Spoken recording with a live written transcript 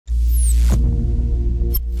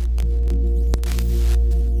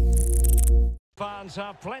fans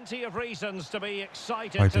have plenty of reasons to be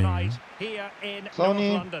excited tonight here in North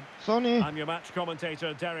London. I'm your match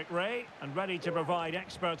commentator, Derek Ray, and ready to provide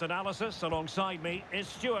expert analysis alongside me is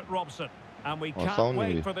Stuart Robson. And we can't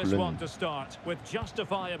wait for this one to start with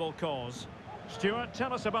justifiable cause. Stuart,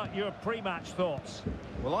 tell us about your pre-match thoughts.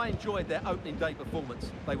 Well, I enjoyed their opening day performance.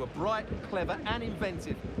 They were bright, clever and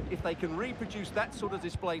inventive. If they can reproduce that sort of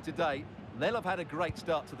display today, they'll have had a great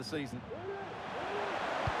start to the season.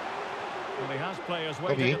 Well, he has players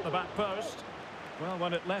waiting at the back post. Well,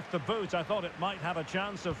 when it left the boot, I thought it might have a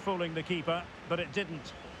chance of fooling the keeper, but it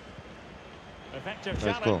didn't. Effective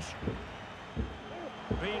challenge.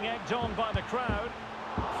 Being egged on by the crowd.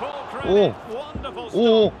 Full credit. Wonderful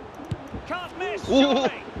stop. Can't miss,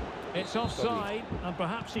 surely. It's offside, and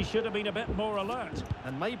perhaps he should have been a bit more alert.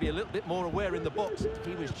 And maybe a little bit more aware in the box.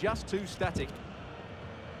 He was just too static.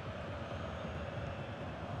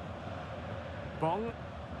 Bong.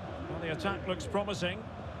 Well, the attack looks promising.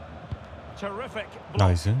 Terrific block.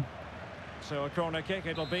 Nice. So a corner kick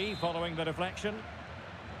it'll be following the deflection.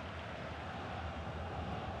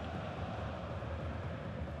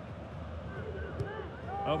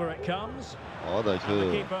 Over it comes. Oh, nice. And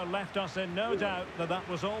the keeper left us in no doubt that that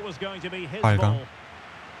was always going to be his ball.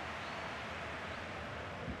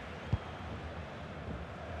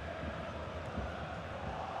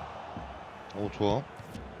 오, 좋아.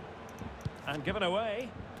 And given away.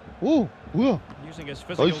 오, 뭐야? Using his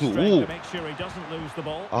physical strength to make sure he doesn't lose the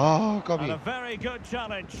ball. 아, 까비. And a very good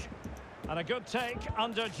challenge. And a good take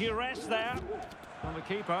under duress there. And the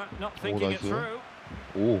keeper not thinking it through.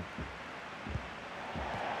 오.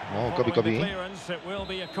 까비. Clearance, it will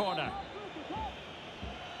be a corner.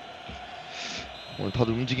 오늘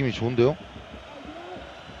다들 움직임이 좋은데요?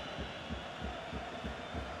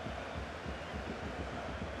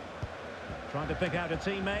 Trying to pick out a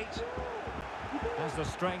teammate. Has the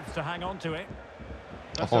strength to hang on to it.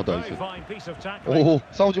 That's a very fine piece of tackling. 오,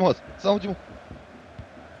 싸우지 마.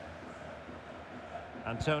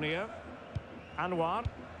 Antonio. Anwar.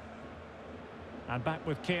 And back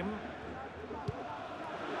with Kim.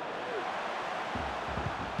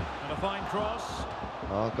 And a fine cross.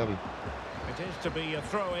 아, 까비. It is to be a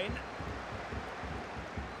throw-in.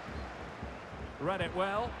 Read it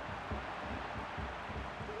well.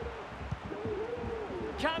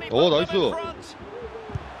 Can he put them in front?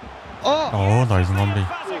 오, 나이스 맘리.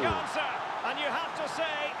 Emphatic answer. And you have to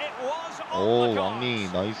say it was on 오, the 왕리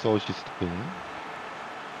cards. 나이스 어시스트.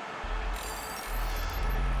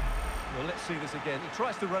 Well, let's see this again. He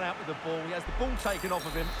tries to run out with the ball. He has the ball taken off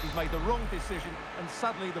of him. He's made the wrong decision, and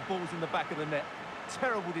suddenly the ball's in the back of the net.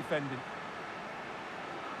 Terrible defending.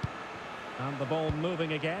 And the ball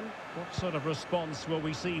moving again. What sort of response will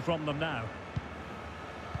we see from them now?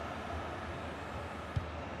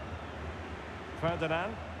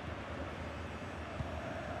 Ferdinand.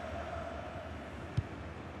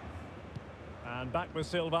 And back with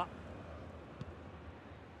Silva.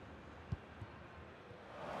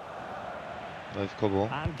 나이스 커버.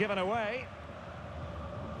 And given away.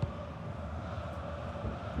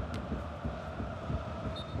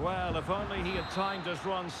 Well, if only he had timed his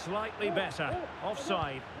run slightly better.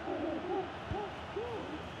 Offside.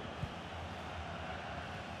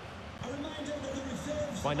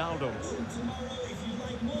 Wijnaldum.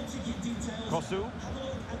 Kosu.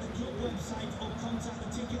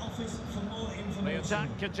 The attack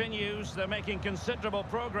continues. They're making considerable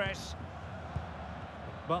progress.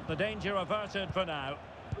 But the danger averted for now.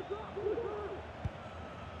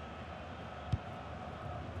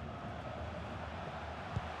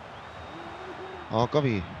 아,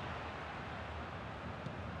 까비.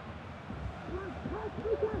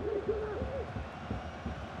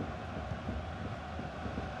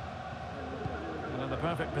 And in the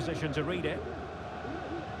perfect position to read it.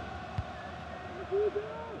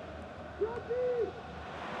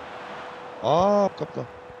 아, 아깝다.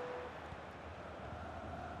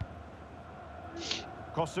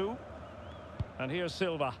 Kosu. And here's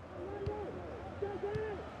Silva.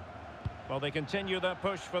 Well, they continue their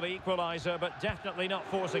push for the equaliser, but definitely not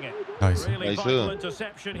forcing it. Nice. Really vital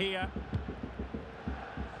interception here.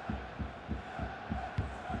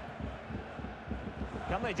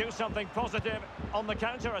 Can they do something positive on the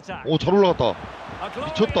counter-attack? 오, 잘 올라갔다.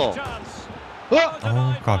 미쳤다.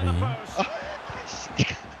 까비.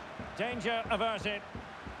 Danger averted.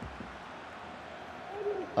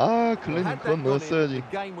 아, 글렌이 그건 넣었어야지. The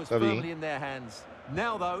game was firmly in their hands.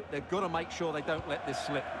 Now, though, they've got to make sure they don't let this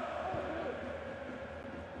slip.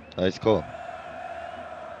 나이스 컷.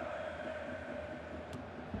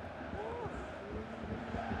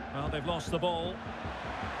 Well, they've lost the ball.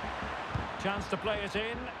 Chance to play it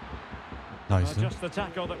in. 나이스. Just the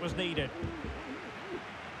tackle that was needed.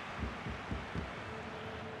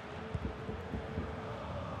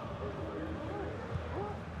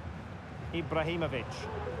 Ibrahimovic.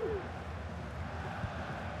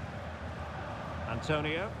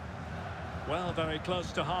 Antonio. Well, very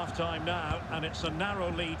close to half-time now, and it's a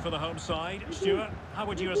narrow lead for the home side. Stuart, how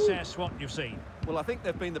would you assess what you've seen? Well, I think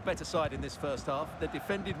they've been the better side in this first half. They've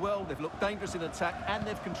defended well, they've looked dangerous in attack, and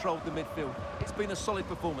they've controlled the midfield. It's been a solid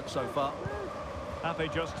performance so far. Happy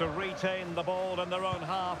just to retain the ball in their own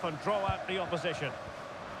half and draw out the opposition.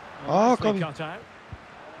 아, Nicely 까비. cut out.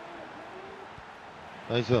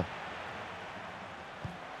 나이스.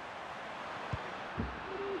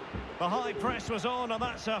 The high press was on, and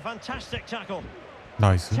that's a fantastic tackle.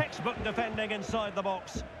 나이스. Textbook defending inside the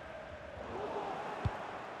box.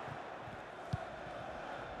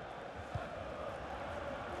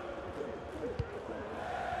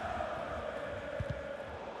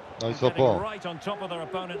 나이스 Getting 아빠. right on top of their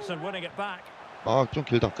opponents and winning it back. 아, 좀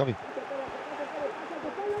길다. 까비.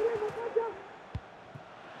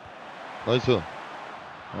 나이스.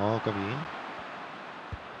 아, 까비.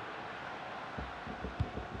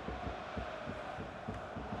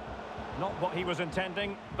 Not what he was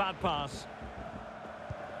intending. Bad pass.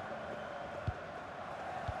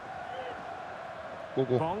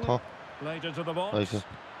 고고. Bong. 가. Laid into the box. 나이스.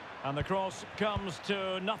 And the cross comes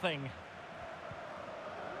to nothing.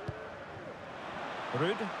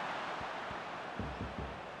 Rude.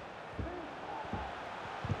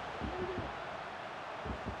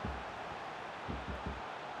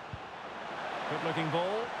 Good-looking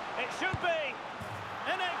ball. It should be.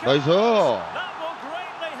 And it goes. 나이스. That will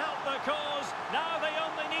greatly help the cause. Now they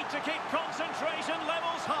only need to keep concentration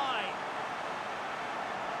levels high.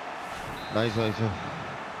 나이스, 나이스.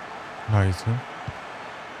 나이스.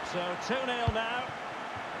 So 2-0 now.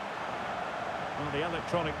 Well, the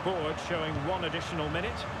electronic board showing one additional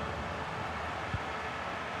minute.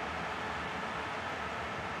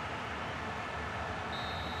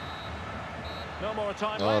 No more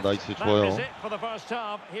time 아, left. 나이스. That 좋아요. is it for the first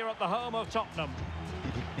half here at the home of Tottenham.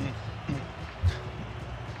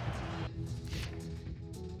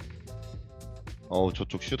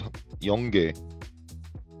 저쪽 슛 0개.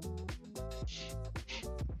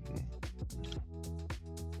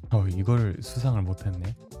 이걸 수상을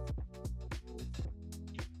못했네.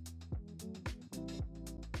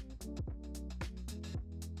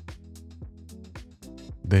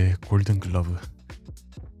 네, 골든 글러브.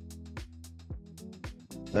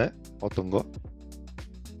 네? 어떤 거?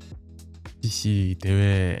 PC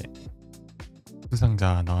대회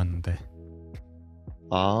수상자 나왔는데.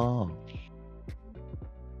 아.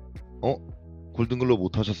 골든글러브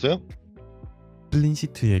못 하셨어요?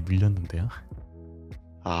 클린시트에 밀렸는데요.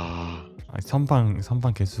 아. 선방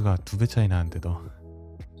개수가 2배 차이 나는데도.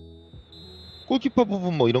 골키퍼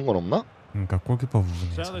부분 뭐 이런 건 없나? 그러니까 골키퍼 So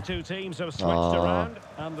부분에서 the two teams have switched 아. around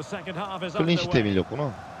and the second half is 클린시트에 underway.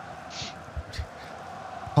 밀렸구나.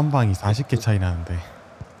 선방이 40개 차이 나는데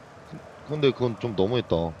근데 그건 좀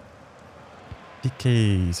너무했다.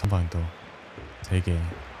 PK 선방도 3개,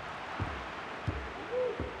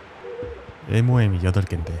 MOM이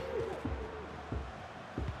 8개인데.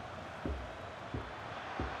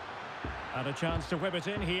 And a chance to whip it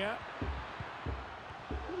in here.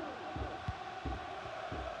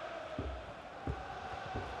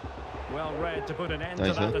 Well read to put an end to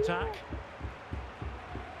Nice, that huh? attack.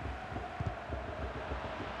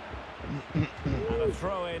 And a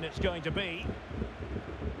throw in it's going to be.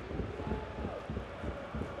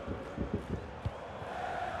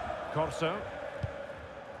 Corso.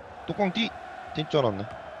 뚜껑 뛸 줄 알았네.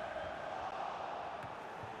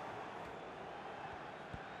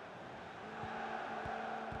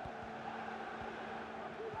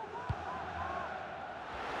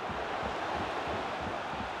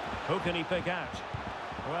 Who can he pick out?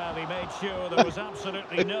 Well, he made sure there was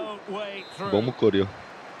absolutely no way through. 너무 꺼려.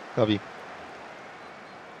 가비.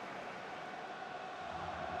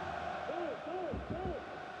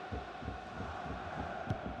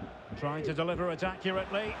 Trying to deliver it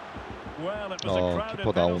accurately. Well, it was Oh, a crowded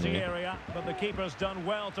keeper penalty 나오네. area, but the keeper's done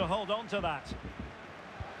well to hold on to that.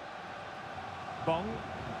 Bong.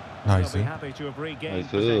 They'll 나이스. be happy to have regained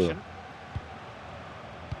나이스. possession.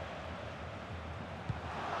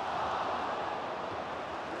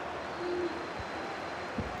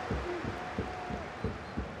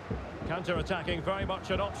 Counter-attacking, very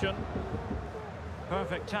much an option.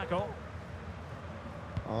 Perfect tackle.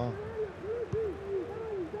 아.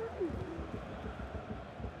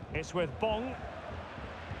 It's with Bong.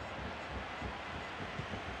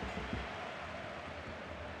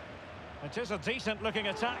 It is a decent-looking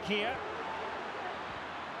attack here.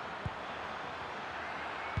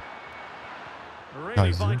 Really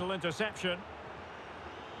Nice. vital interception.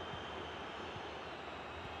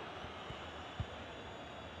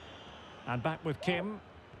 And back with Kim.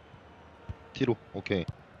 뒤로. 오케이.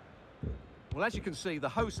 Well, as you can see, the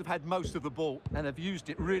hosts have had most of the ball and have used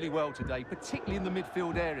it really well today, particularly in the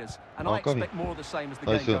midfield areas. And I 까비. expect more of the same as the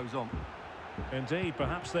나이스. game goes on. Indeed,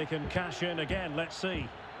 perhaps they can cash in again. Let's see.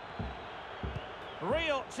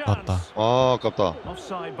 Real 맞다. chance. 아, 아깝다.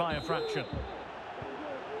 Offside by a fraction.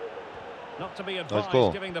 Not to be goal.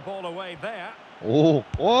 advised giving the ball away there. 오,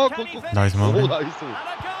 와, Can he 골. finish? 나이스 오, 마무리. 나이스. And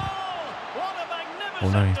a goal! What a magnificent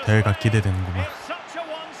오늘 대회가 display. 기대되는구만. It's such a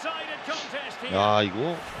one-sided contest here. 야,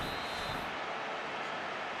 이거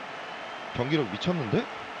경기력 미쳤는데?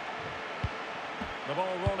 The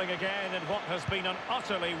ball rolling again in what has been an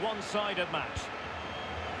utterly one-sided match.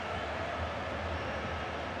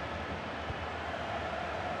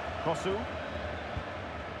 Kosu.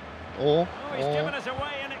 어, Oh, he's given 어. us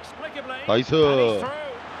away inexplicably. 나이스. And he's through.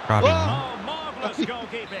 까비. Oh, marvellous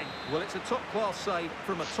goalkeeping. Well, it's a top-class save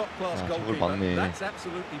from a top-class 아, 저걸 goalkeeper. 막네. That's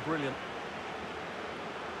absolutely brilliant.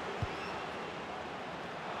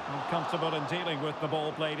 Comfortable in dealing with the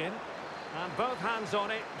ball played in. And both hands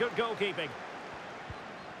on it. Good goalkeeping.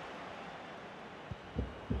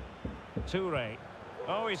 Toure.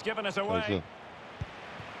 Oh, he's given us away. 나이스.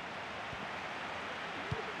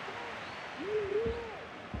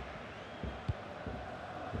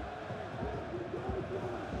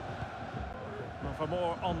 Well, for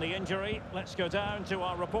more on the injury, let's go down to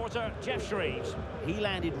our reporter, Jeff Shreves. He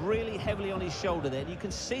landed really heavily on his shoulder there. You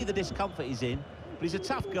can see the discomfort he's in, but he's a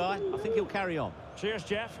tough guy. I think he'll carry on. Cheers,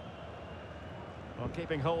 Jeff. Well,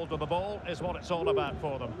 keeping hold of the ball is what it's all about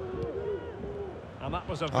for them. And that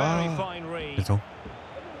was a very fine read. 계속.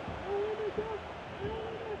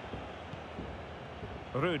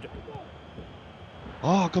 Rude.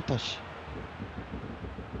 아, 아깝다, 씨.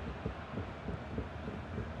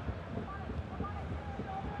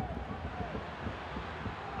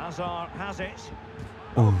 Hazard has it.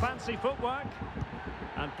 오, Fancy footwork.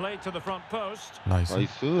 And played to the front post. 나이스.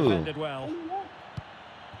 나이스. Defended well.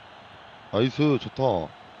 나이스, 좋다.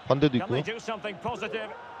 반대도 Can they 있고요. do something positive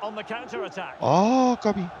on the counter-attack? 아,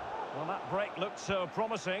 까비. Well, that break looked so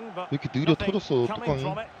promising, but 왜 이렇게 느려 nothing 터졌어, coming 뚜껑이.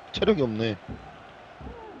 from it. 체력이 없네.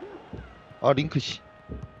 아, 링크 씨.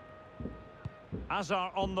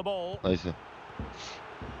 Hazard on the ball. 나이스.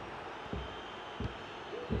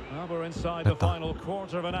 Well, we're inside the 됐다. final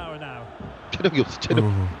quarter of an hour now. 체력이 없어, 체력.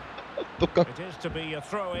 어이구. 똑같. It is to be a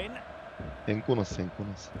throw-in. 앵꼬났어,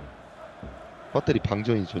 앵꼬났어. 배터리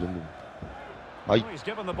방전이 저 정도. 아이, Oh, he's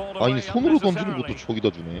given the ball 아니 away 손으로 던지는 unnecessarily. 것도 저기다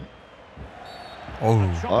주네.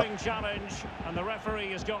 어우. Chopping challenge, and the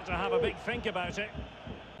referee has got to have a big think about it.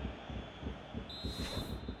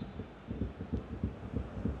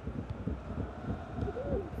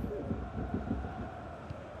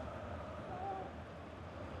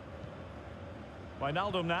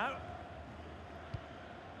 Wijnaldum now.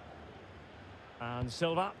 And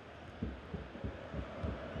Silva.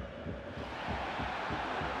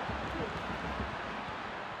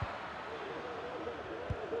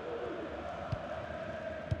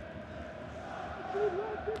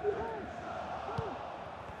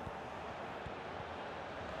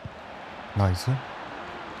 나이스.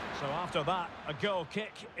 So after that, a goal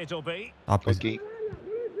kick it'll be. 앞에 오케이.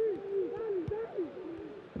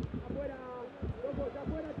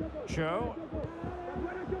 Show.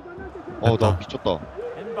 나 됐다. 미쳤다.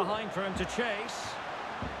 In behind for him to chase.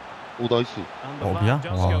 오, 나이스. And the 어비야? flag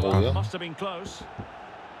does 와, go on. 어비야? Must have been close.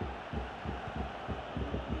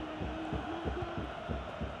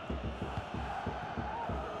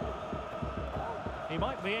 He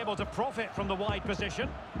might be able to profit from the wide position.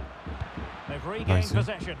 They've regained Nice.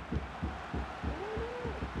 possession.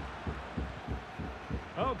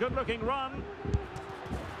 Oh, good-looking run.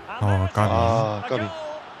 And there it is. 까비. 아, A 까비. goal.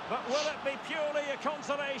 But will it be purely a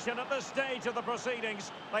consolation at this stage of the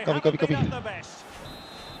proceedings? They 까비, haven't 까비, been 까비. at their best.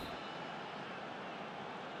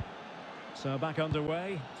 So back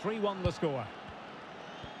underway, 3-1 the score.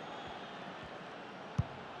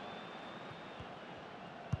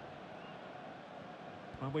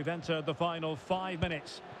 Well, we've entered the final 5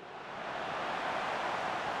 minutes.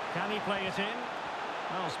 Can he play it in?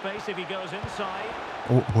 Well, space if he goes inside.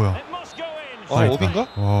 오, 뭐야? It must go in. 아, 어딘가?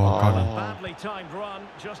 와, A 까비. badly timed run,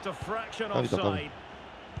 just a fraction 까비다, 까비. offside.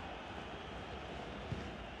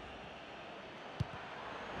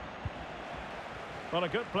 Well, a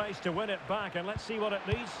good place to win it back, and let's see what it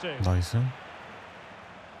leads to. 나이스.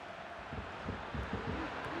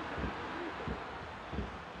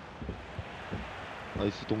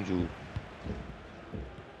 나이스 동주.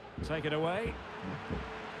 Take it away.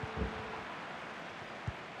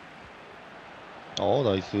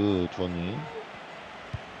 나이스 주원님.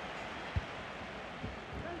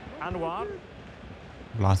 Anwar.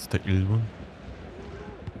 라스트 1분.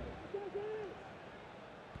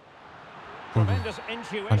 Tremendous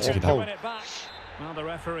intuition 반칙이다. to win it back. Well, the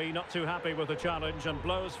referee not too happy with the challenge and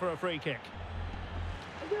blows for a free kick.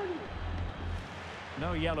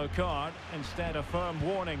 No yellow card, instead a firm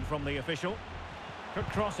warning from the official. Could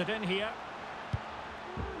cross it in here.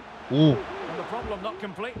 오, And the problem not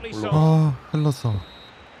completely solved. 아, 흘렀어.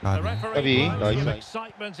 The 아니. referee 까비, blows some 나이스.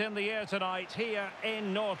 excitement in the air tonight here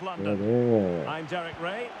in North London. I'm Derek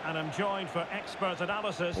Ray, and I'm joined for expert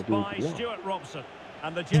analysis by Stuart Robson.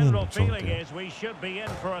 And the general feeling is we should be in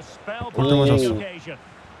for a spellbinding occasion.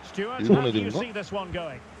 Stuart, how do you see this one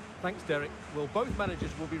going? Thanks, Derek. Well, both managers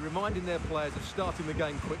will be reminding their players of starting the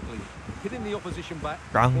game quickly, hitting the opposition back,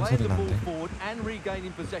 깡 playing 소리 the ball 나는데. forward and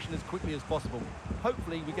regaining possession as quickly as possible.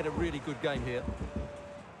 Hopefully we get a really good game here.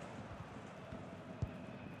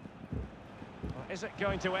 Is it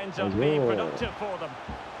going to end up being productive for them?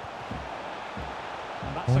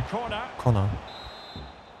 And that's a corner. 코너.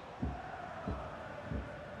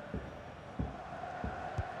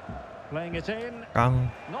 Playing it in.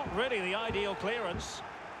 깡. Not really the ideal clearance.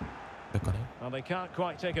 됐거니? Well, they can't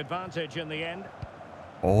quite take advantage in the end.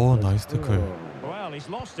 오, 나이스 태클. Well, he's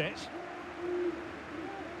lost it.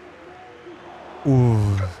 우.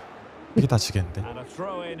 이게 다치겠는데. And a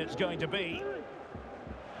throw-in it's going to be.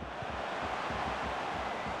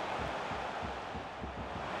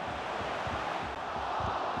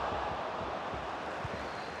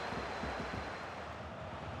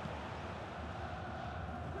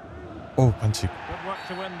 오, 반칙. Good work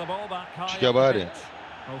to win the ball back high. 죽여봐야 up the 돼. pitch.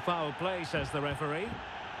 Oh, foul play, says the referee.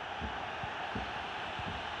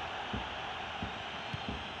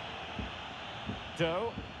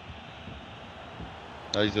 Doe.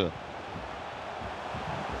 나이스.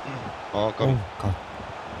 아, 오, 까비. 가.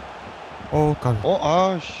 오,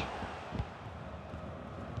 가. 아씨.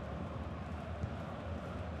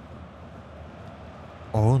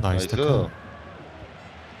 오, 나이스 태클. Well,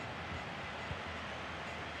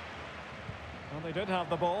 they did have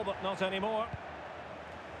the ball, but not anymore.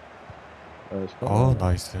 오,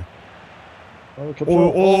 나이스. 오, And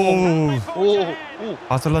오. before 오, ten, 오.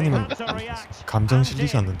 아슬라님은 they had to react 감정 and did.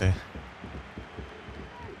 실리셨는데.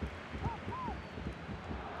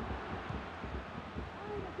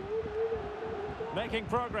 Making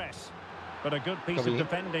progress, but a good piece of 까비.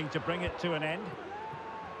 defending to bring it to an end.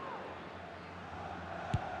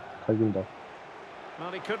 갈긴다.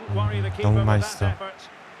 Well, he couldn't worry the keeper 너무 with 맛있어. that effort.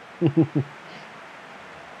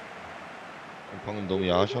 방금 너무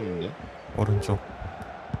야하셨는데. 오른쪽.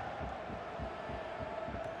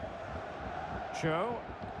 Show.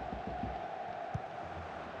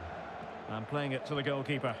 And playing it to the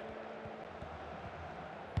goalkeeper.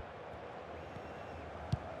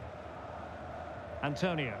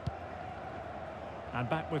 Antonio. And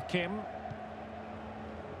back with Kim.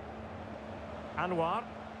 Anwar.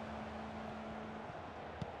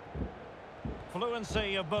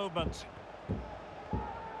 Fluency of movement.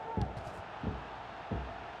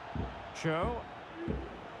 Show.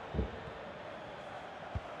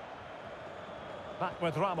 Back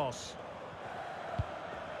with Ramos.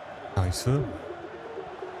 나이스.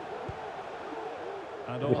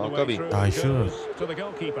 And all the way 까비. through it 나이스. goes to the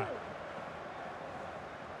goalkeeper.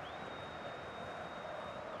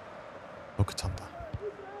 이렇게 찬다.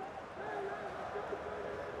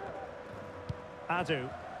 Adu.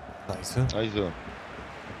 나이스. 나이스.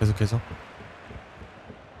 계속해서.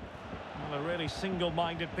 Well, a really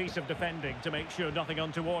single-minded piece of defending to make sure nothing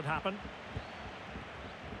untoward happened.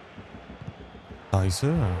 나이스.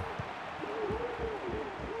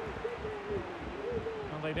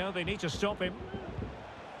 Well, they know they need to stop him,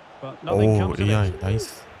 but nothing 오, comes of AI it.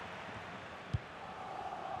 나이스.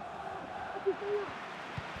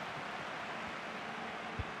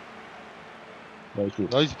 나이스.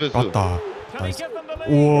 나이스 패스. 맞다. Can he 나이스. give them the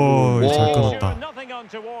lead? 우와, 잘 와. 끊었다. Sure nothing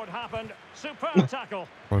untoward happened. Superb tackle.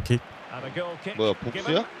 골킥. And a goal kick 뭐야, given.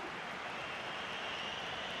 복수야?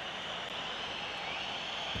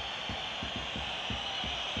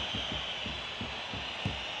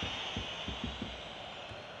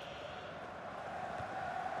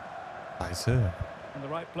 나이스. In the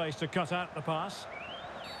right place to cut out the pass.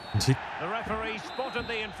 반칙. The referee spotted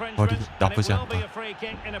the infringement, and it 나쁘지 will be 않다. a free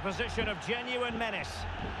kick in a position of genuine menace.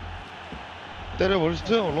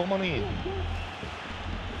 때려버리세요, 로마니.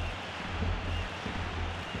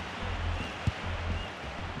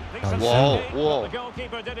 Decent 와우, save, 우와. but the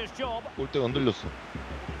goalkeeper did his job. 골대가 흔들렸어.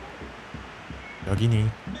 여기니.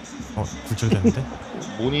 굴절됐는데?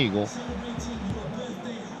 뭐니 이거?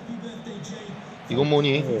 이건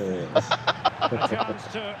뭐니? A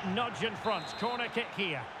chance to nudge in front. Corner kick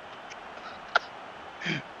here.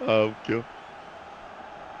 아 웃겨.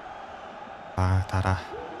 아 달아.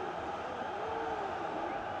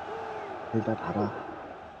 일단 달아.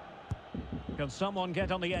 Can someone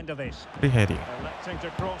get on the end of this? 프리헤딩. Electing to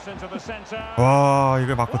cross into the centre. 와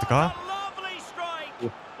이걸 맞고 What 들어가? a lovely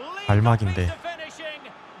strike. Lead 발막인데. the beat to finishing.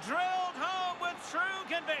 Drilled home with true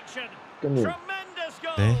conviction. 형님, Tremendous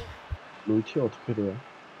goal. 네. 롤티어 어떻게 돼요?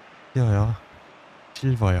 뛰어요.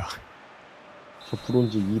 실버요. 저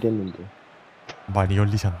브론즈 2 했는데. 많이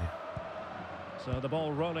열리셨네요. So the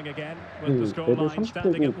ball rolling again with the 그 레벨 scoreline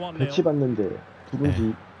standing at 30대고 1-0. 배치 받는데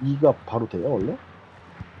브론즈 2가 바로 돼요 원래?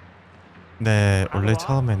 네 원래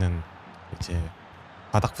처음에는 이제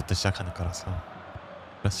바닥부터 시작하는 거라서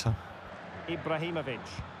그렇죠. Ibrahimovic.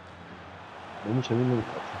 너무 재밌는 것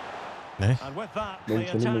같아. 네. And with that, 너무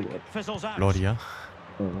the 재밌는 것 attack 같아. fizzles out. 롤이요.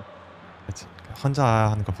 어. 그치. 혼자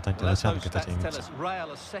하는 것보다 Well, 여자 as 하는 those 게 더 stats tell 재밌죠. us, Real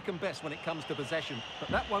are second best when it comes to possession, but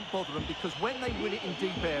that won't bother them because when they win it in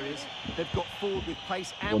deep areas, they've got forward with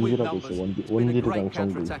pace and with 원딜하고 numbers. 있어. It's been a 원딜이랑 great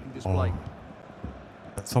정글. counter-attacking display.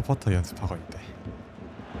 서포터 연습하고 있대.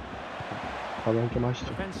 다음에 한 게임 하시죠.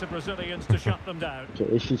 Defensive Brazilians to shut them down. 저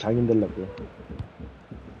애쉬 장인 되려고요.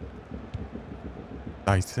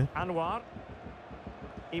 나이스. Anwar.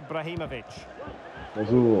 Ibrahimovic.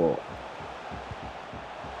 나이스.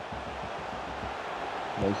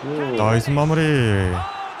 나이스. 나이스 마무리.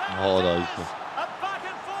 Oh, 나이스. a back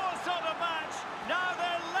and forth sort of match. Now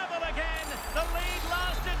they're level again. The lead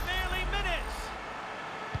lasted merely minutes.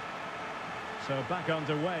 So back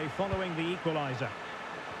underway following the equaliser.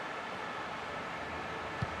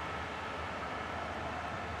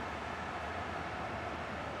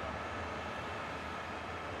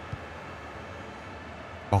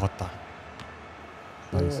 먹었다.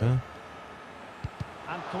 나이스.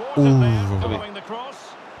 And thwarted there Ooh. following the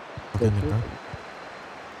cross. 먹였는가?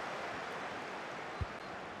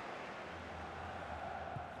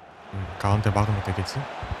 가운데 막으면 되겠지?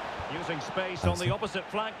 Using space on the opposite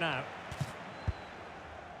flank now.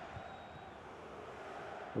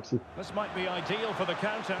 역시 This might be ideal for the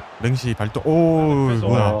counter. 맹시 발도. 오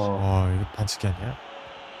뭐야? 와. 이거 반칙이 아니야?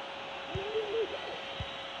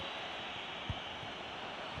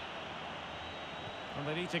 And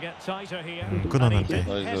they need to get tighter here. 끊었는데. And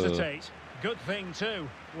he didn't hesitate. Good thing too.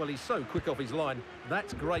 Well, he's so quick off his line.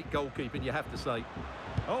 That's great goalkeeping, you have to say.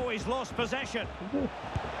 Oh, he's lost possession.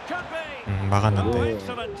 Could be. Oh, 막았는데.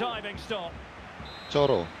 excellent diving stop.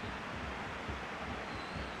 쩔어.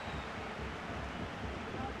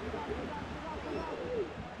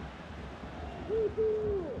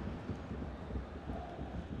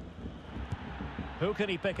 Who can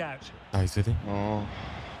he pick out? 나이스. 어.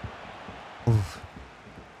 우.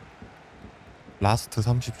 라스트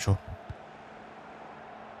 30초.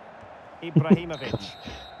 Ibrahimovic.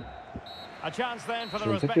 A chance then for the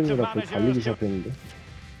지금 respective 새끼들이랑 좀 달리기 managers. 시작했는데.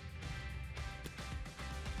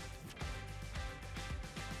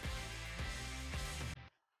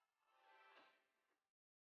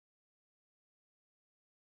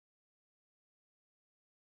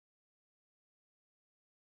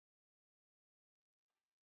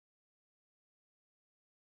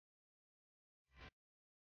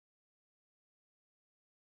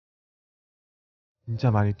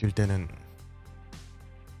 진짜 많이 뛸 때는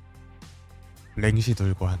랭시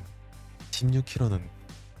들고 한 16km는.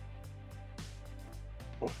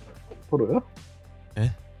 히퍼로요?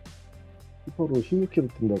 예? 히퍼로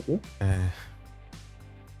 16km 뛴다고요? 예.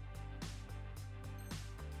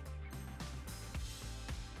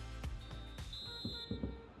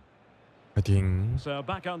 파이팅. So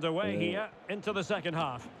back underway here into the second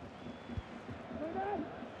half.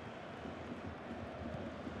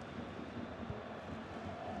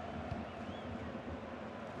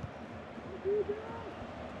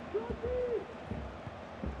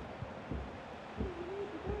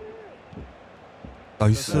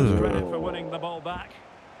 나이스. Credit for winning the ball back.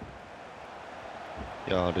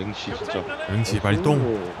 야 랭시 진짜. 랭시 발동.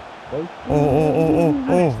 나이스.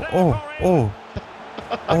 오오오오오오오.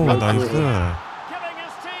 나이스. Giving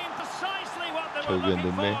his team precisely what they were 저기에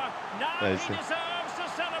looking for. 넣네. Now he 나이스. deserves to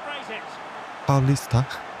celebrate it. 파울리스타.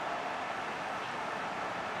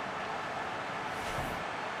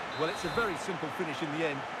 Well, it's a very simple finish in the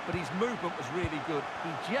end, but his movement was really good.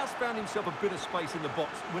 He just found himself a bit of space in the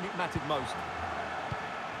box when it mattered most.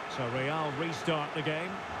 So Real restart the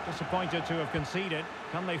game. Disappointed to have conceded.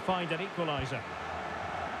 Can they find an equaliser?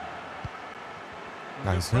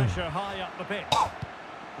 Nice. Pressure high up the pitch.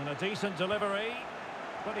 And a decent delivery.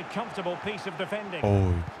 Pretty comfortable piece of defending.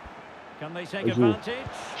 오. Can they take Nice. advantage?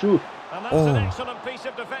 슛. And that's an Oh. excellent piece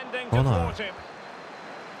of defending to Corner. thwart him.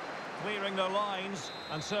 Clearing the lines,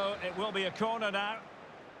 and so it will be a corner now.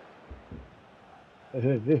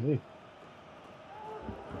 헤헤헤.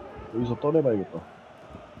 여기서 떠내봐야겠다.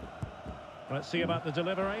 Let's see about the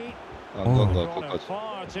delivery. 안 간다 Corner 끝까지.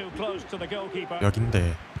 far too close to the goalkeeper.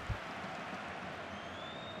 여긴데.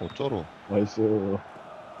 어쩌로. 나이스.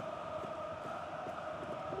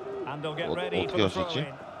 And they'll get 어, ready 어떻게 for the throw 하시지?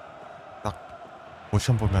 in.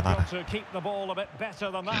 모션 보면 알아. Got to keep the ball a bit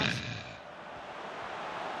better than that.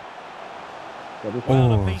 나도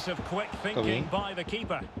Well, Oh. a piece of quick thinking by the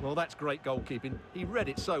keeper. Well, that's great goalkeeping. He read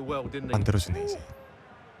it so well, didn't he? 만들어주네 이제.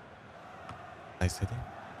 나이스 헤딩.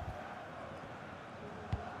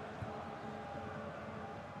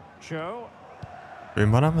 Joe,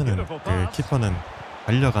 웬만하면은 그 키퍼는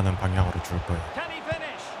달려가는 방향으로 줄 거예요. can he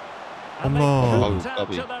finish? 어머. And they 아유, couldn't add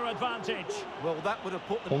까비. to their advantage. Well, that would have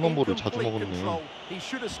put them in 홈런볼을 자주 complete 먹었네. control. He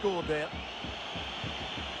should have scored there.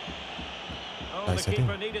 Oh, Nice the heading.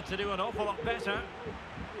 keeper needed to do an awful lot better.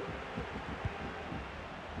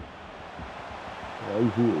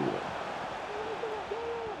 나이스.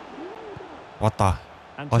 왔다.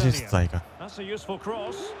 Antonio. 어시스트다 이거. That's a useful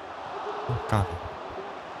cross. 까비.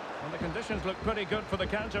 And the conditions look pretty good for the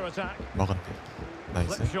counter-attack. 먹었네.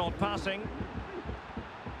 나이스. Slipshod passing.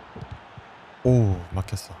 오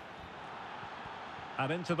막혔어.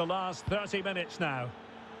 And into the last 30 minutes now.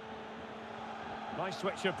 Nice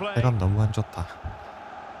switch of play. 해감 너무 안 좋다.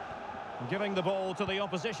 Giving the ball to the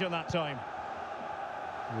opposition that time.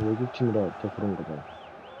 외국 팀이라 더 그런 거다.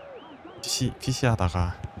 PC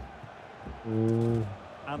하다가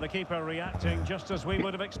And the keeper reacting just as we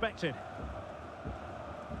would have expected.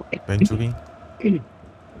 왼쪽이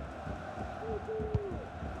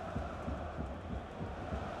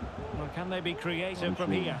Well, can they be creative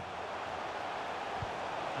from here?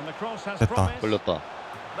 And the cross has 됐다. promise. 걸렸다.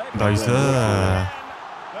 They've 나이스. got it.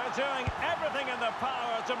 They're doing everything in their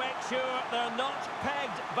power to make sure they're not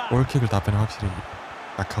pegged back. 골킥을 다 빼는 확실히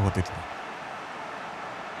약하거든요.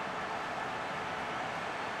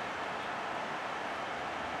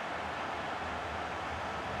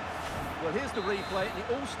 Well, here's the replay, and it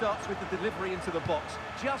all starts with the delivery into the box.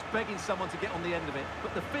 Just begging someone to get on the end of it,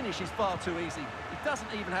 but the finish is far too easy. He doesn't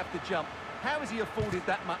even have to jump. How has he afforded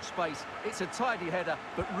that much space? It's a tidy header,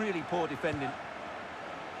 but really poor defending.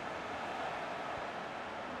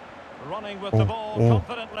 Running with the ball oh.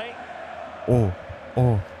 confidently. 오,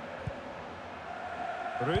 오.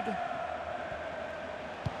 Rude.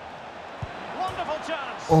 Wonderful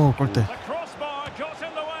chance. 오, 골대. The crossbar got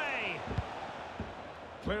in the way.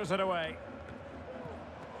 Clears it away.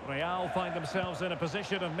 Real find themselves in a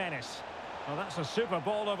position of menace. Well, that's a super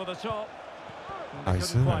ball over the top. They Nice.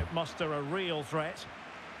 couldn't quite muster a real threat.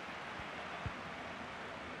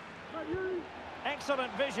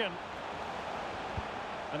 Excellent vision.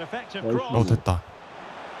 An effective Nice. 오, cross. 됐다.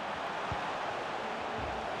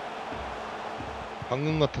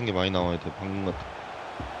 방금 같은 게 많이 나와야 돼. 방금 같은.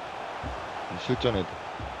 실전에도.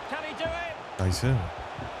 Can he do it? 나이스.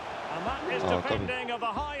 And that is Ah, defending of the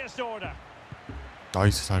highest order.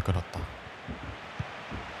 나이스 잘 끊었다.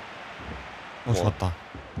 오, 좋았다.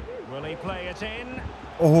 Will he play it in?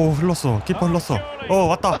 오, 흘렀어. 키퍼 흘렀어. 오,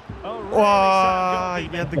 왔다. Oh, really 와, sound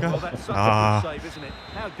이게 goalkeeping. 안 들어가. Well, that's such a 아, good save, isn't it?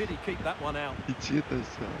 How did he keep that one out? 미치겠다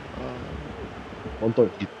진짜. 언떨.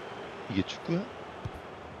 이게 축구야?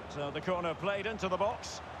 So the corner played into the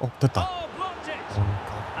box. 됐다. Oh, blocked it.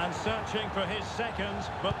 오, And searching for his second,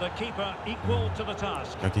 but the keeper equal to the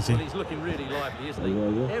task. 여기지. Well, he's looking really lively, isn't he?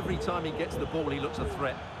 Yeah, yeah. Every time he gets the ball, he looks a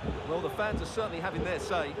threat. Well, the fans are certainly having their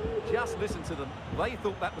say. Just listen to them. They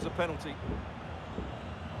thought that was a penalty.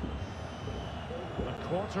 A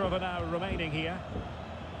quarter of an hour remaining here.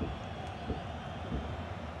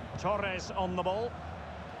 Torres on the ball.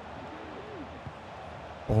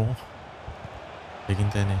 오, 되긴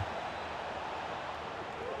되네.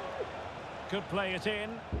 Could play it in.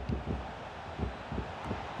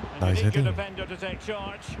 And Nice you need your heading. defender to take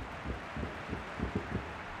charge.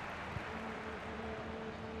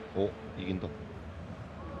 오, 이긴다.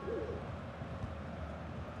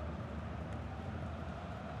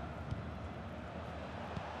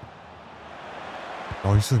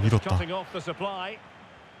 나이스 밀었다. Cutting off the supply.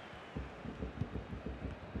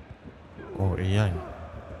 오, AI.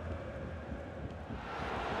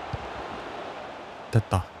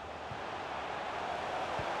 됐다.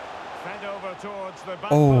 Fed over towards the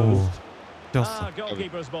back 오, post. 뛰었어.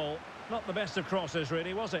 Goalkeeper's ball. Not the best of crosses,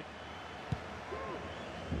 really, was it?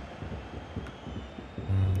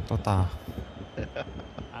 떴다.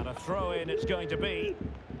 And a throw-in it's going to be.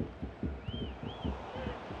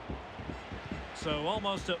 So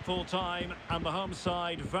almost at full time, and the home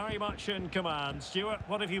side very much in command. Stuart,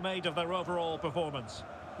 what have you made of their overall performance?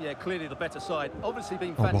 Yeah, clearly the better side. Obviously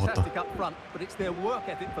been 먹었다. fantastic up front, but it's their work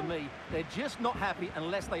ethic for me. They're just not happy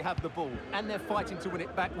unless they have the ball, and they're fighting to win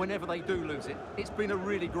it back whenever they do lose it. It's been a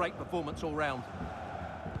really great performance all round.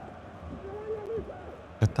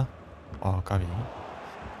 됐다. 까비.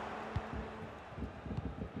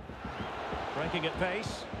 Breaking at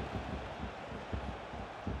pace.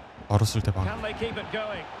 바로 쓸 때 봐. Can they keep it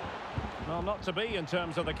going? Well, not to be in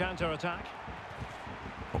terms of the counter-attack.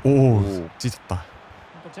 오, 찢었다.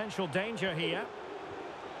 Potential danger here.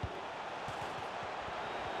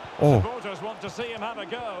 오, Supporters want to see him have a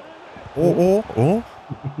go. 오.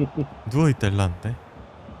 누워있달라는데.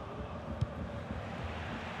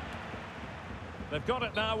 They've got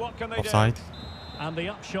it now. What can they offside. do? And the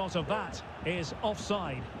upshot of that is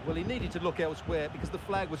offside. Well, he needed to look elsewhere because the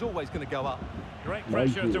flag was always going to go up. Great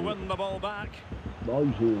pressure to win the ball back.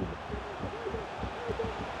 나이스.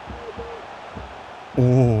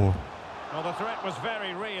 오, Well, the threat was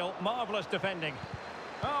very real. Marvellous defending.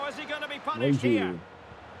 Oh, is he going to be punished here? 나이스.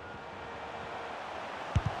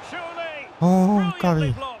 Surely. 오,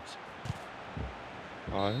 Brilliantly 까비. blocked.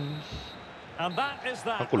 아이씨. And that is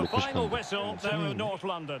that, 골 the 넣고 final 싶었는데. whistle there in North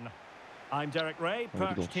London. I'm Derek Ray,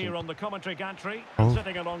 perched here on the commentary gantry. Oh.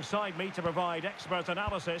 Sitting alongside me to provide expert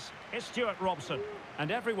analysis is Stuart Robson.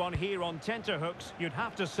 And everyone here on tenterhooks, you'd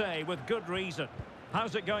have to say, with good reason.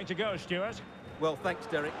 How's it going to go, Stuart? Well, thanks,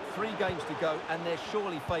 Derek. 3 games to go, and they're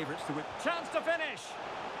surely favourites to win. Chance to finish.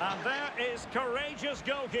 And there is courageous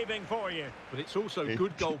goalkeeping for you. But it's also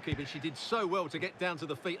good goalkeeping. She did so well to get down to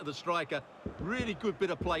the feet of the striker. Really good bit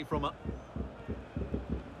of play from her.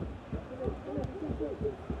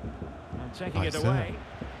 And taking it Nice, away.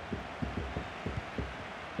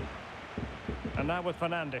 And now with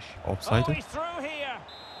Fernandes. Offside? Oh, he's through here.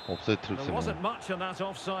 업사이트를 There 쓰면 wasn't much in that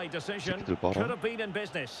offside decision. 새끼들 봐라. Could have been in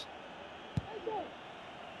business.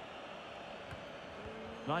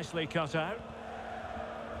 Nicely cut out.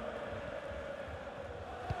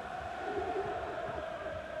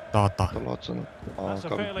 나왔다. 날라왔잖아. 아, That's a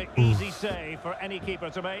까비. fairly easy save for any keeper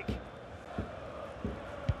to make.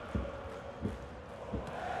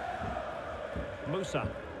 Musa.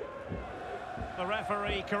 The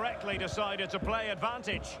referee correctly decided to play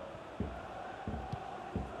advantage.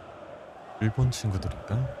 일본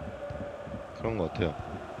친구들인가? 그런 것 같아요.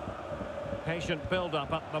 Patient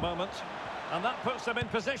build-up at the moment. And that puts them in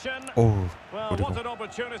position. 오우, Well, 그리고 what an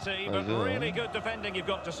opportunity, but 맞아요. really good defending, you've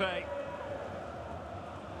got to say.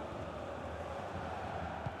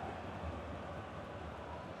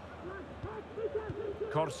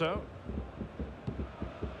 Corso.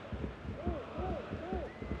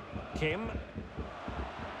 Kim.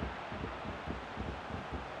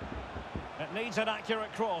 It needs an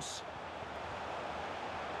accurate cross.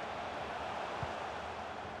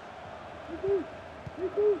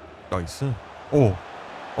 나이스. 오,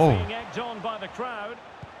 오, Being egged on by the crowd.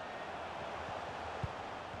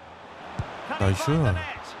 Can he Nice find the shot.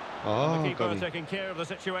 net? 아, The keeper 까비. taking care of the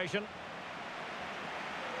situation.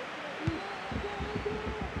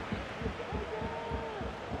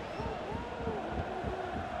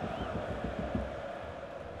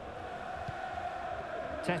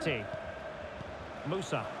 Teti.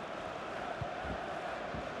 Musa.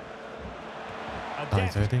 A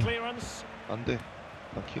Nice deft heading. clearance. 안 돼.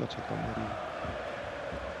 나 키가 작단 말이야.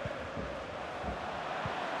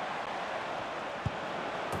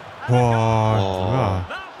 와, 어. 뭐야?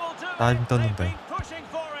 That will do 나 it. 힘 They've 떴는데. been pushing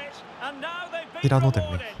for it, and now they've been 티라노 됐네.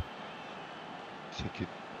 rewarded. 이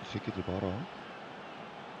새끼들 봐라.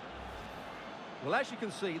 Well, as you can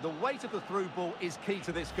see, the weight of the through ball is key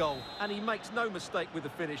to this goal, and he makes no mistake with the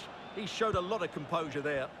finish. He showed a lot of composure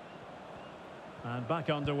there. And back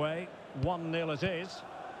underway. 1-0 it is.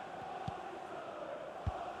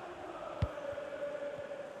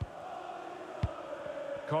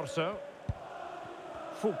 Corso.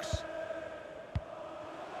 Fuchs.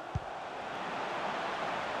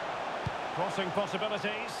 Crossing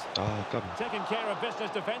possibilities. 아, 까비. Taking care of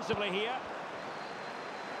business defensively here.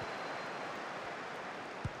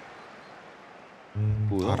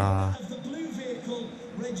 뭐야? 가라. The blue vehicle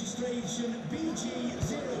registration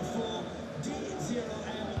BG04D0L.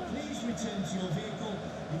 Please return to your vehicle.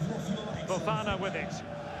 You've left your exit. Fofana with it.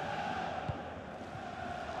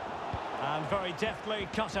 And very deftly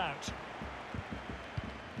cut out.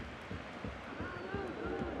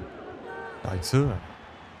 나이스.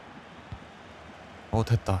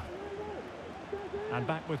 됐다. And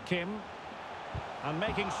back with Kim. And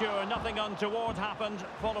making sure nothing untoward happened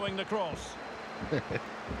following the cross.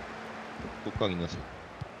 뚜껑이 나서.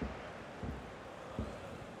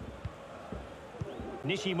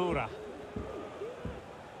 Nishimura.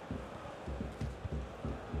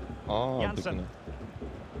 아, 안 Janssen. 됐구나.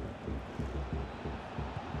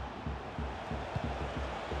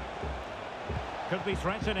 Could be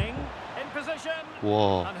threatening. In position.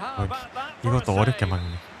 와, And how about that for a 이것도 어렵게 save?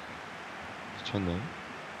 막네. 미쳤네.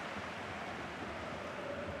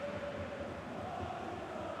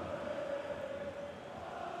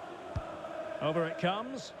 Over it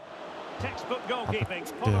comes. Textbook goalkeeping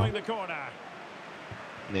following the corner.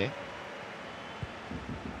 네.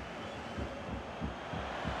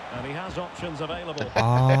 And he has options available.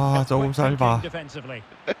 아, 조금 Quick thinking 짧아. defensively.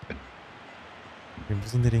 이게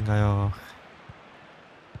무슨 일인가요?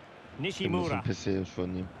 무슨 Nishimura. 패스예요,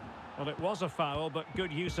 주원님? Well, it was a foul, but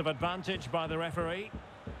good use of advantage by the referee.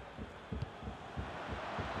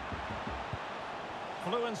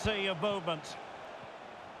 Fluency of movement.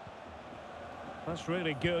 That's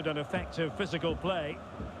really good and effective physical play.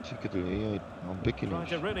 새끼들 AI 안 뺏기네. Trying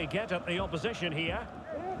to really get at the opposition here.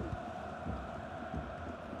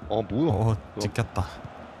 아, 뭐야? 오, 찍혔다.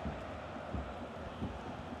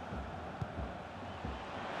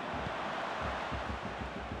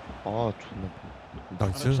 아, 존나. And a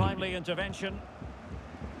나이스. timely intervention.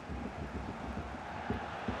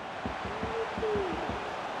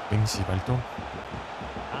 맹시 발동.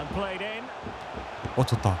 And played in.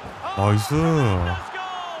 좋다. Oh, 나이스. tremendous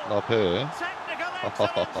goal! 나 앞에 Technical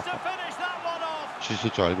excellence to finish that one off.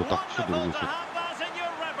 쥐실 줄 알고 딱 쥐 누르고 Wonderful to 있어. have that in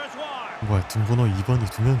your repertoire. 뭐야, 등번호 2번이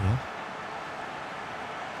 2명이야?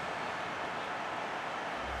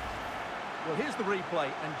 Well, here's the replay,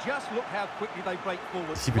 and just look how quickly they break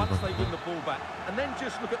forward 11 once they 번. win the ball back. And then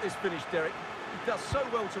just look at this finish, Derek. He does so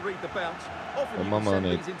well to read the bounce. Often you 얼마 can send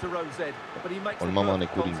만에- these into row Z, but he makes the 얼마 만에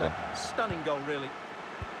perfect 골인가? contact. Stunning goal, really.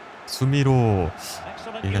 수미로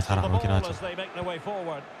Excellent 얘가 use 잘 of 안 the 오긴 ball 하죠. as they make their way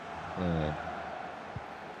forward. 네.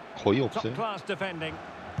 거의 Top 없어요. class defending.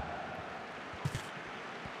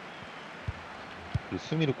 그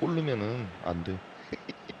수미를 꼴르면은 안 돼.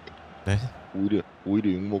 네,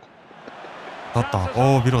 오히려 욕먹. 땄다.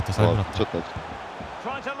 밀었다. 잘 와, 밀었다. 미쳤다.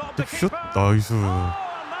 Trying to lob the 슛. keeper. 나이스.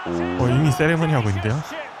 And that's it. 이미 세레머니 하고 있는데요?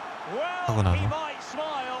 Well, 하고 나서. he might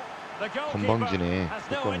smile. The goalkeeper 건방지네. has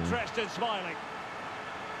no 효과는. interest in smiling.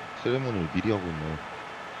 세레모니를 미리 하고 있네.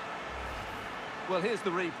 Well, here's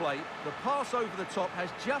the replay. The pass over the top has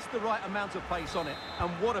just the right amount of pace on it. And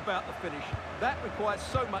what about the finish? That requires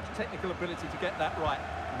so much technical ability to get that right.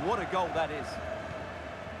 What a goal that is.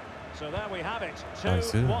 So there we have it.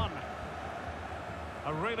 Nice. 2-1.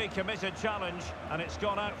 A really committed challenge, and it's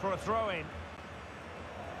gone out for a throw-in.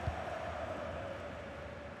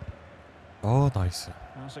 나이스.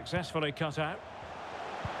 Well, successfully cut out.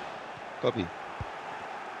 까비.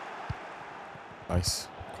 나이스.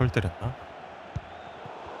 콜 때렸나?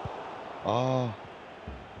 아,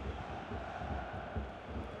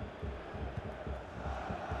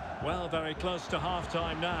 Well, very close to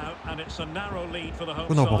half-time now, and it's a narrow lead for the home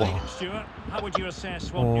끊어먹어. side. Stuart, how would you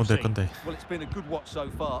assess what 내 you've seen? 건데. Well, it's been a good watch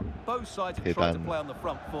so far. Both sides have tried to 대단. play on the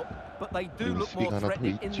front foot, but they do look more 수비가 하나 더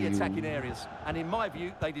threatening in the 있지요. attacking areas. And in my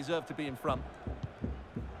view, they deserve to be in front.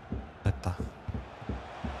 됐다.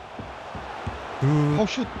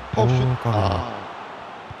 파우슛, 파우슛. 까비.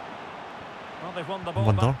 Well, they've won the 번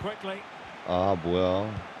ball 더? back quickly. 뭐야?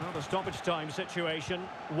 Well, the stoppage time situation.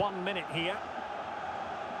 1 minute here.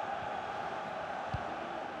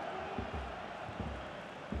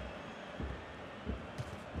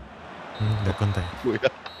 내 건데. 뭐야?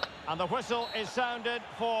 And the whistle is sounded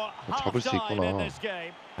for 잡을 수 half-time in 있구나. this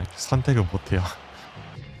game. 선택을 못해요.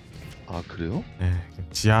 그래요? 네,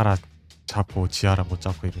 지아라 잡고 지아라 못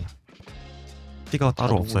잡고 이래요. 키가 따로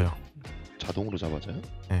자동으로? 없어요. 자동으로 잡아져요?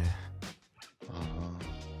 네.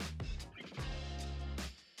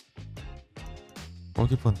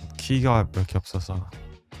 골키퍼는 키가 몇 개 없어서.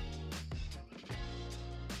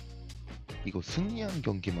 이거 승리한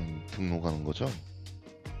경기만 등록하는 거죠?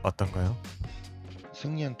 어떤가요?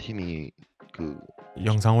 승리한 팀이 그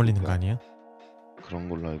영상 올리는 거 아니에요? 그런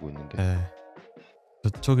걸로 알고 있는데. 네.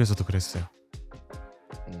 저쪽에서도 그랬어요.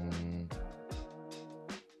 그럼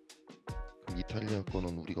이탈리아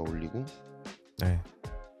거는 우리가 올리고 네.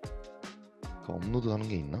 그 업로드하는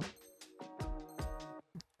게 있나?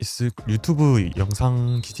 유튜브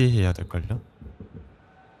영상 기재해야 될걸요?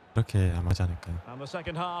 그렇게 안 하지 않을까요? And the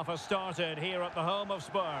second half has started here at the home of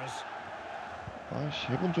Spurs.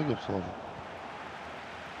 해본 적이 없어가지고.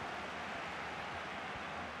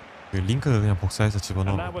 그 링크 그냥 복사해서 And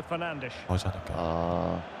now 집어넣으면 with Fernandes. 나오지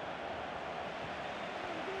않을까요?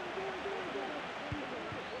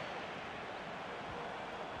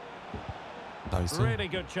 나이스. Really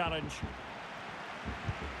good challenge.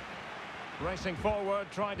 Racing forward,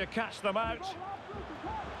 trying to catch them out.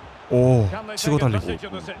 오, Can they 치고 take 달리고. advantage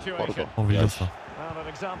of the situation? 빠르다. 밀렸어. And an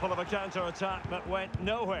example of a counter-attack that went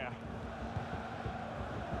nowhere.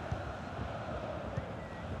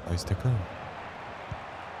 나이스 태클.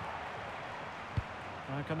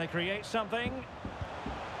 Can they create something?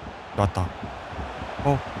 왔다.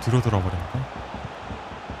 뒤로 돌아버렸다.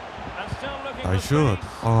 And still looking for 나이스. space.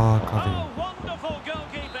 아, 까비. Oh, wonderful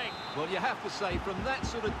goalkeeping. Well, you have to say, from that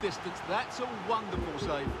sort of distance, that's a wonderful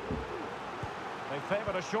save. They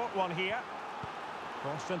favoured a short one here.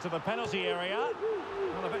 Crossed into the penalty area.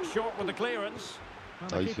 Well, a bit short with the clearance. Well,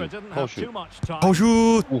 the Nice. keeper didn't Foul have shoot. too much time.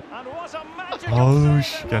 슛. And what a magical 아우, save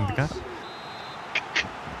씨, it 안 될까? was.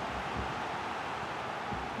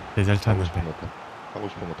 잘 하고 싶은 찼는데. 거 하고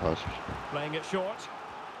싶은 거 다 하십시오. Playing it short.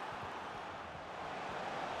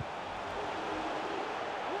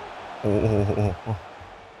 오오오오. Good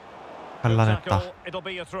환란했다. tackle. It'll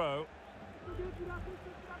be a throw.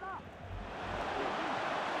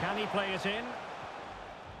 Can he play it in?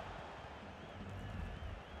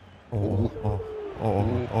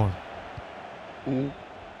 오오오오오. 오,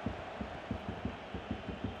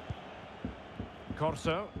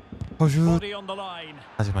 Corso. 슛. Body on the line.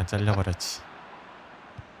 하지만 잘려버렸지.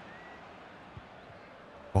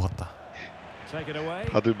 먹었다. Take it away.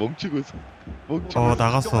 다들 멈추고 있어. 멈추고.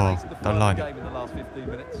 나갔어. Dominated the flow of 날라니. the game in the last 15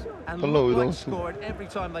 minutes. And 달라, look 왜 like 나갔어? scoring every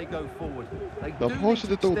time they go forward. They 나 do 파울 need to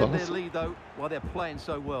시대 때문에 extend their 나갔어. lead though while they're playing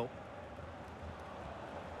so well.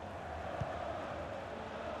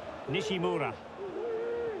 Nishimura.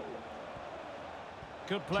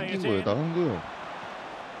 Could play it 튕긴 거야. in. 나간 거야.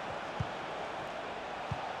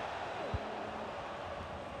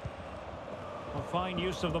 A fine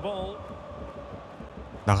use of the ball.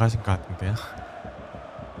 나가신 것 같은데요?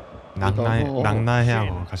 나가.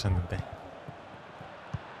 낙나해하고 가셨는데.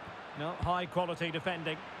 No, high quality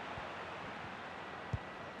defending.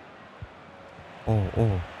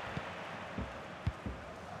 오.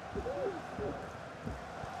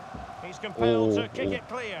 He's compelled to Oh, kick oh. it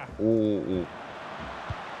clear. 오.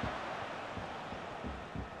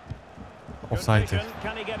 Good 옵사이드. vision.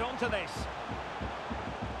 Can he get onto this?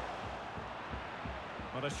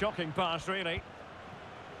 What a shocking pass, really.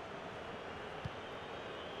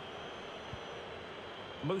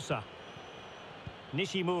 Musa.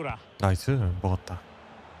 Nishimura. 나이스. 먹었다.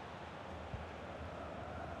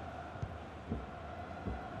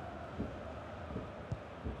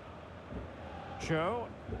 Cho.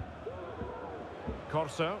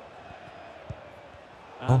 Corso.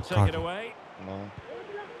 And take it God. away. 나.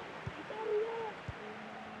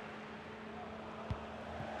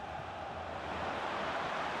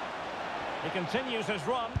 He continues his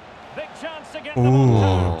run. Big chance to get them on Ooh.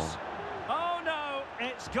 toes. Oh no,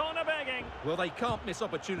 it's gone a begging. Well, they can't miss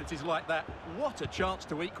opportunities like that. What a chance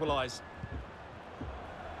to equalise.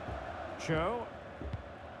 Cho.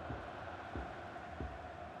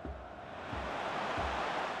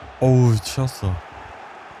 어우, 치였어.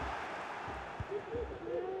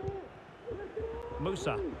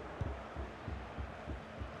 Musa.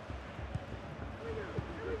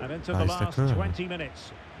 And into the Nice last tackle. 20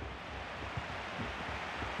 minutes.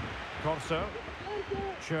 Corso.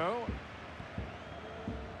 Cho.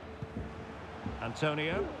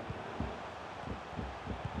 Antonio.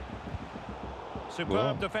 Superb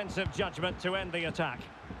Wow. defensive judgment to end the attack.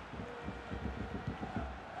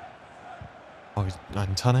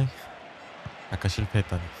 안 차네. 아까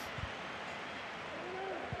실패했다니.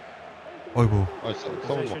 어이구. 아, 싸운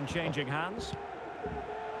Position 거. changing hands.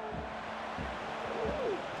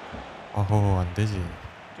 안 되지.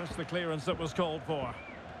 Just the clearance that was called for.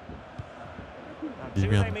 And do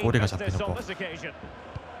밀면 they mean 꼬리가 business 잡히는 on 법. this occasion?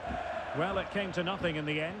 Well, it came to nothing in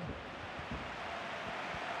the end.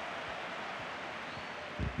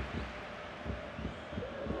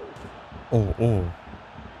 오.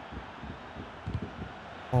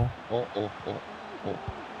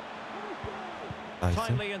 나이스.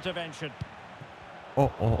 Timely intervention. 어.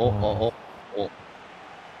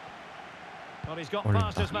 Well, he's got 올린다.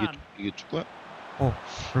 past his man. 이게 축구야?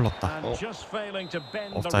 흘렀다. And just failing to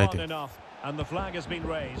bend the Offside. rod enough. And the flag has been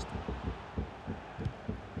raised.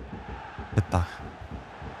 됐다.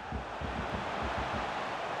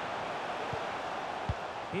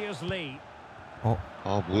 Here's Lee.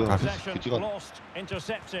 아, 뭐야? 가비. Possession 그지가. lost.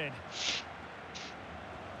 Intercepted.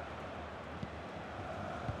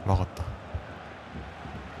 먹었다.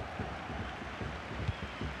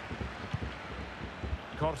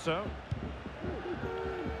 Corso.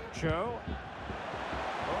 Cho.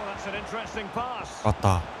 Oh, that's an interesting pass.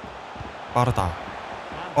 왔다. 빠르다.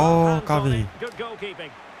 And Oh, hands on 까비. it. Good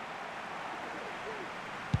goalkeeping.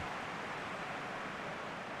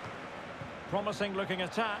 Promising looking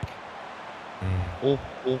attack. 오.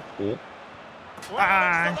 Well,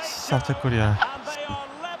 아, it's the late 샤프골이야. goal, and they are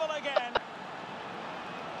level again.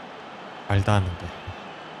 말도 안 하는데.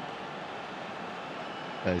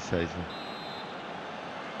 나이스.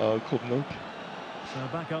 아, 겁나 웃겨. So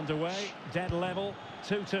back underway, dead level,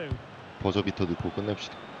 2-2. 버저비터 넣고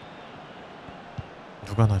끝냅시다.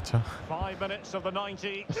 누가 났죠? 5 minutes of the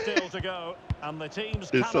 90 still to go, and the teams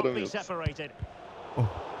될 cannot 사람이 be 없어. separated.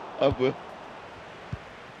 아 뭐야?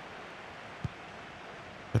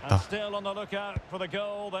 And 됐다. still on the lookout for the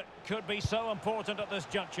goal that could be so important at this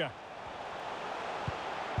juncture.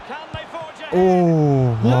 Can they forge ahead?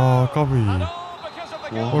 오, 와, 까비. And all because of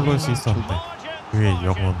the 와, 골 넣을 수 goalkeeper. 있었는데. Margins, 그의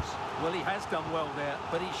영혼. margins. Well, he has done well there,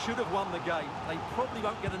 but he should have won the game. They probably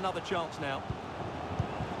won't get another chance now.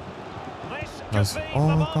 This could 나이스. be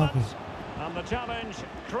the 까비. moment. And the challenge,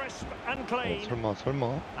 crisp and clean,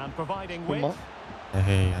 설마. and providing 설마? width.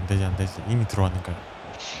 에헤이, 안 되지. 이미 들어왔는가요?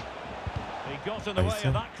 He got in the way 나이스.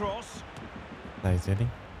 of that cross. 나이스리.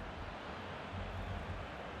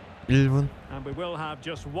 1분. And we will have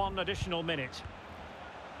just one additional minute.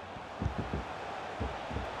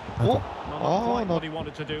 어? Well, not quite 나 what he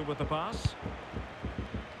wanted to do with the pass.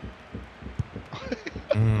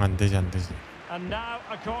 안 되지. And now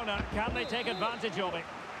a corner. Can they take advantage of it?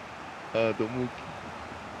 아 너무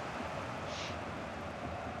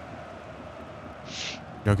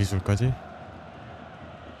여기 줄 거지?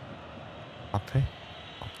 앞에?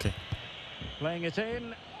 오케이. Playing it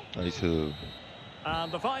in. 나이스.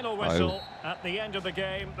 And the final whistle at the end of the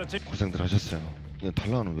game. The team 고생들 하셨어요. 그냥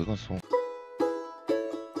달라는 왜 갔어?